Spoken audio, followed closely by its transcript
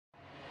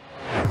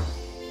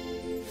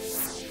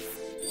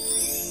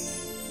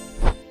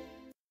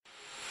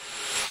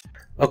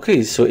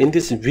Okay, so in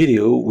this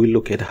video we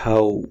look at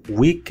how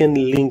we can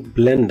link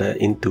Blender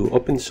into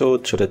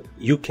OpenShot so that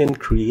you can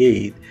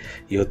create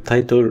your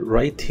title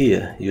right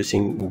here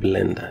using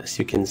Blender. As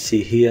you can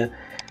see here,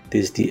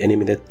 this is the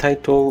animated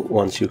title.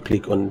 Once you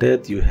click on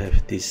that, you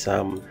have this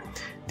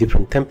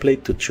different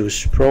template to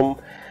choose from.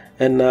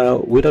 And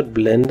without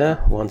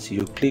Blender, once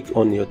you click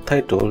on your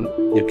title,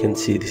 you can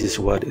see this is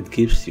what it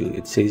gives you.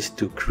 It says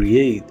to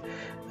create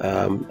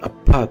a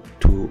path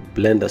to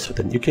Blender so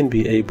that you can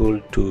be able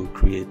to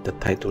create the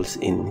titles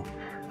in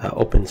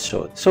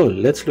OpenShot. So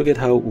let's look at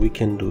how we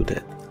can do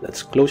that.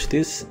 Let's close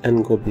this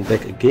and go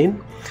back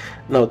again.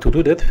 Now to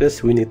do that,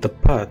 first we need the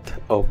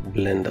path of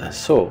Blender.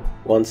 So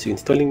once you're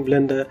installing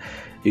Blender,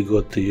 you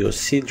go to your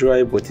C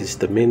drive, which is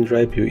the main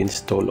drive you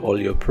install all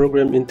your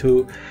program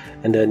into,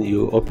 and then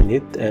you open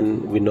it,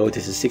 and we know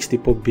this is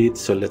 64-bit.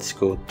 So let's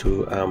go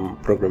to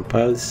program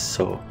files.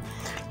 So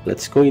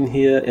let's go in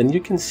here, and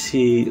you can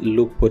see,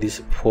 look for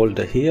this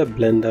folder here,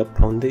 Blender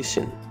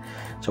Foundation.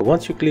 So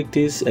once you click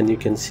this, and you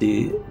can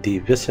see the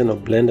version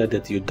of Blender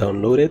that you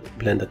downloaded,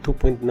 Blender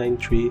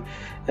 2.93,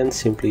 and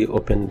simply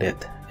open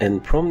that.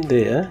 And from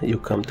there you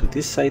come to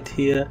this site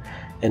here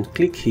and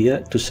click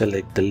here to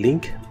select the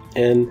link,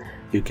 and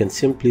you can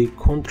simply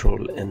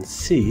Ctrl and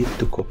C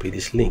to copy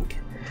this link.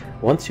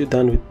 Once you're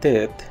done with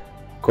that,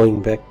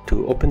 going back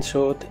to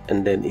OpenShot,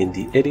 and then in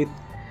the edit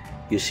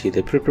you see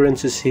the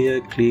preferences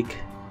here, click,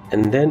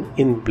 and then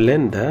in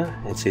Blender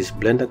it says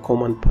Blender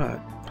command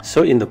path.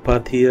 So in the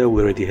path here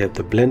we already have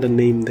the Blender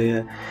name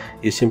there.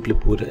 You simply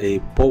put a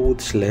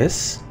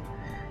 /,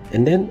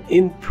 and then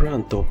in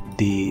front of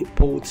the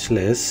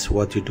 /,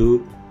 what you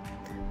do,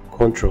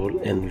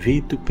 Ctrl and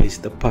V to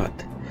paste the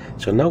path.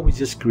 So now we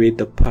just create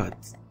the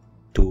path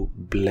to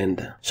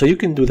Blender. So you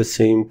can do the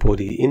same for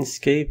the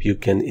Inkscape. You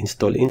can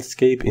install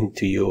Inkscape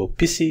into your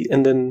PC,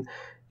 and then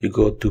you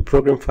go to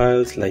program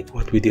files like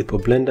what we did for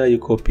Blender, you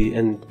copy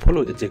and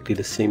follow exactly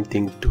the same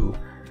thing to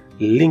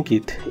link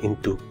it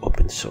into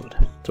OpenShot.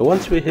 So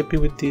once we're happy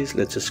with this,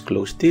 let's just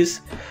close this.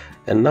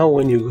 And now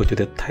when you go to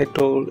the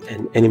title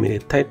and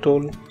animated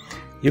title,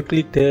 you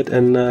click that,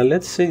 and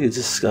let's say you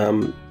just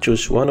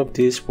choose one of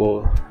these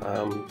for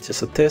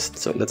just a test.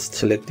 So let's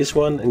select this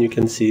one, and you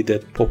can see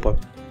that pop-up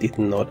did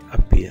not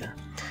appear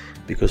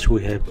because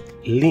we have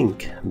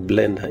linked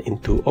Blender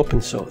into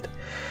OpenShot.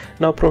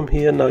 Now from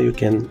here, now you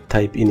can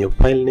type in your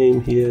file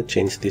name here,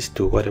 change this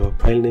to whatever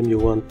file name you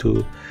want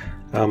to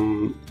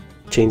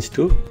change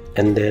to,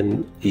 and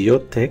then your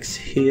text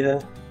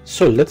here.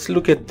 So let's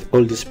look at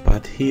all this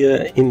part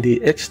here in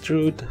the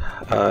extrude.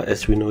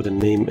 As we know the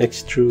name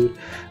extrude,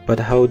 but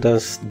how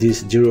does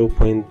this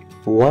 0.10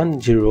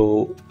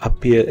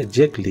 appear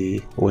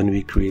exactly when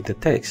we create the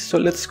text? So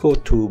let's go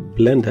to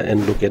Blender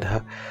and look at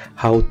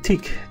how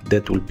thick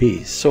that will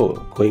be.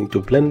 So going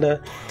to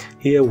Blender,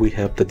 here we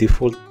have the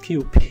default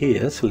cube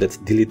here. So let's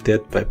delete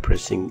that by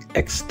pressing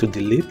X to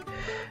delete,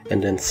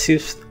 and then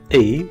Shift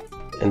A,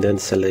 and then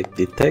select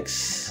the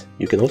text.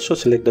 You can also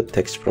select the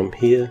text from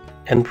here,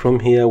 and from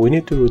here we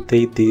need to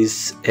rotate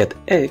this at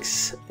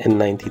X and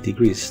 90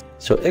 degrees.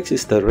 So X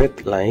is the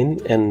red line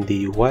and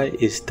the Y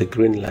is the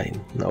green line.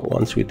 Now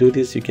once we do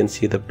this, you can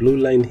see the blue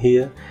line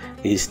here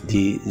is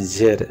the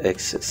Z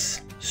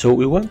axis. So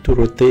we want to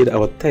rotate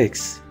our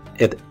text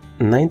at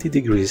 90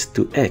 degrees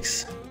to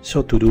X.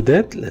 So to do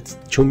that, let's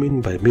zoom in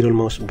by middle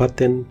mouse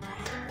button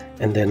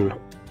and then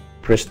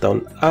press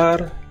down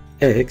R,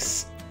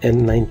 X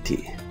and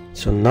 90.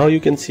 So now you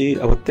can see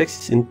our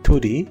text is in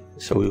 2D,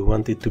 so we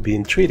want it to be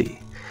in 3D.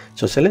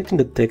 So selecting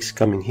the text,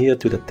 coming here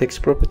to the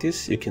text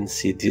properties, you can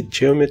see the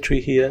geometry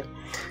here,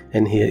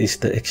 and here is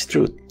the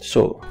extrude.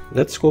 So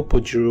let's go for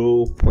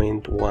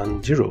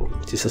 0.10,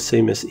 which is the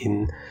same as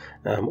in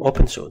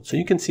OpenShot. So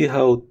you can see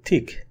how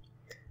thick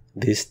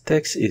this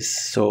text is.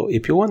 So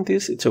if you want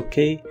this, it's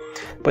okay,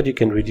 but you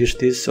can reduce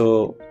this,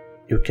 so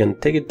you can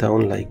take it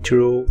down like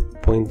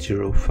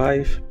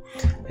 0.05,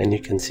 and you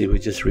can see we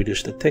just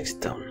reduce the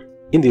text down.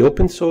 In the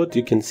OpenShot,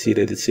 you can see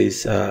that it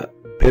says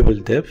bevel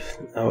depth.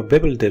 Our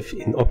bevel depth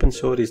in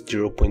OpenShot is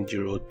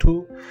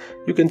 0.02.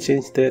 You can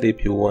change that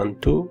if you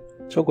want to.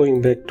 So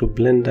going back to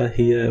Blender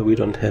here, we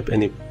don't have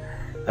any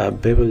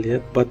bevel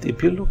yet, but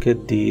if you look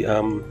at the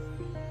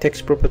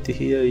text property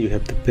here, you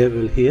have the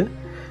bevel here.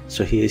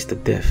 So here is the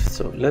depth.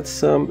 So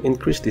let's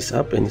increase this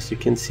up, and as you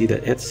can see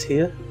the edge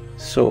here.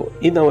 So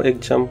in our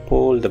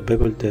example, the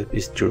bevel depth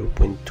is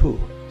 0.2.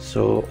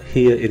 So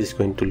here it is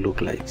going to look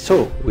like.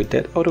 So with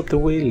that out of the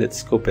way,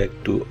 let's go back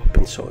to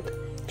OpenShot.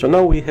 So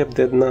now we have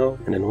that now,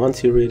 and then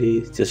once you're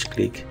ready, just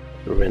click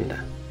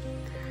render.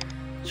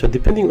 So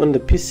depending on the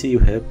PC you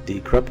have, the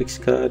graphics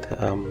card,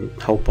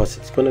 how fast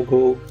it's gonna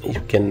go,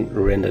 you can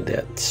render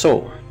that.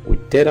 So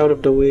with that out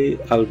of the way,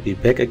 I'll be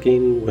back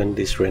again when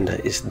this render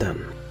is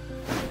done.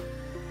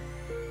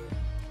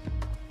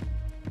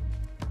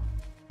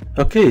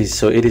 Okay,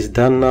 so it is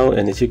done now,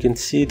 and as you can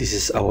see, this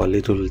is our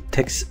little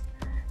text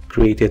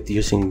created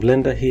using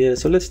Blender here.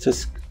 So let's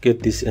just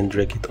get this and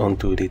drag it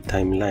onto the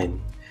timeline.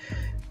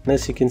 And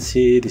as you can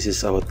see, this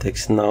is our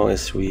text now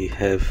as we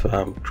have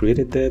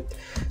created that.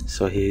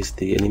 So here's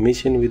the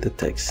animation with the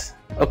text.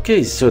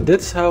 Okay, so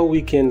that's how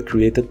we can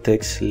create a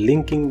text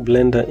linking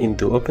Blender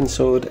into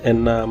OpenShot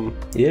and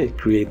yeah,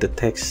 create the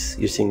text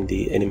using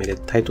the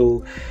animated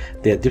title.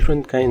 There are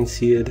different kinds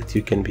here that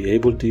you can be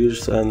able to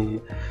use,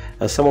 and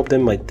some of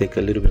them might take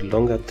a little bit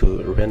longer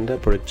to render.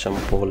 For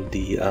example,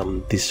 the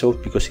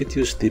dissolve, because it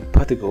used the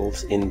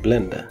particles in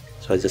Blender.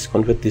 So I just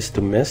convert this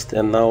to mesh,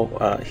 and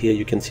now here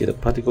you can see the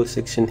particle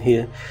section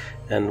here,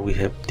 and we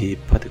have the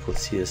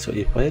particles here. So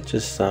if I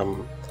just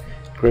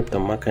grab the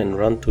marker and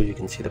run to, you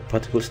can see the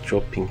particles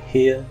dropping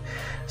here.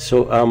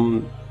 So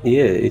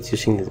yeah, it's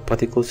using the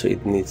particles, so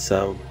it needs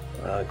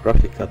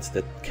graphic cards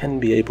that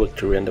can be able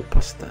to render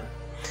faster.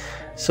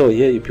 So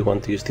yeah, if you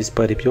want to use this,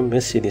 but if your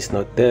machine is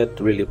not that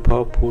really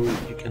powerful,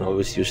 you can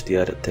always use the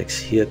other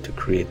text here to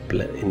create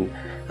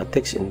a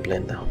text in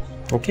Blender.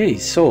 Okay,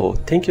 so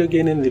thank you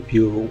again, and if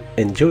you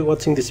enjoy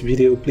watching this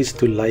video, please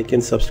do like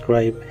and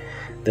subscribe.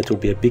 That will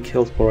be a big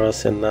help for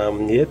us. And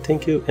yeah,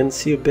 thank you, and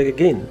see you back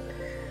again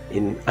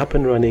in Up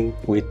and Running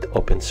with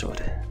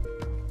OpenShot.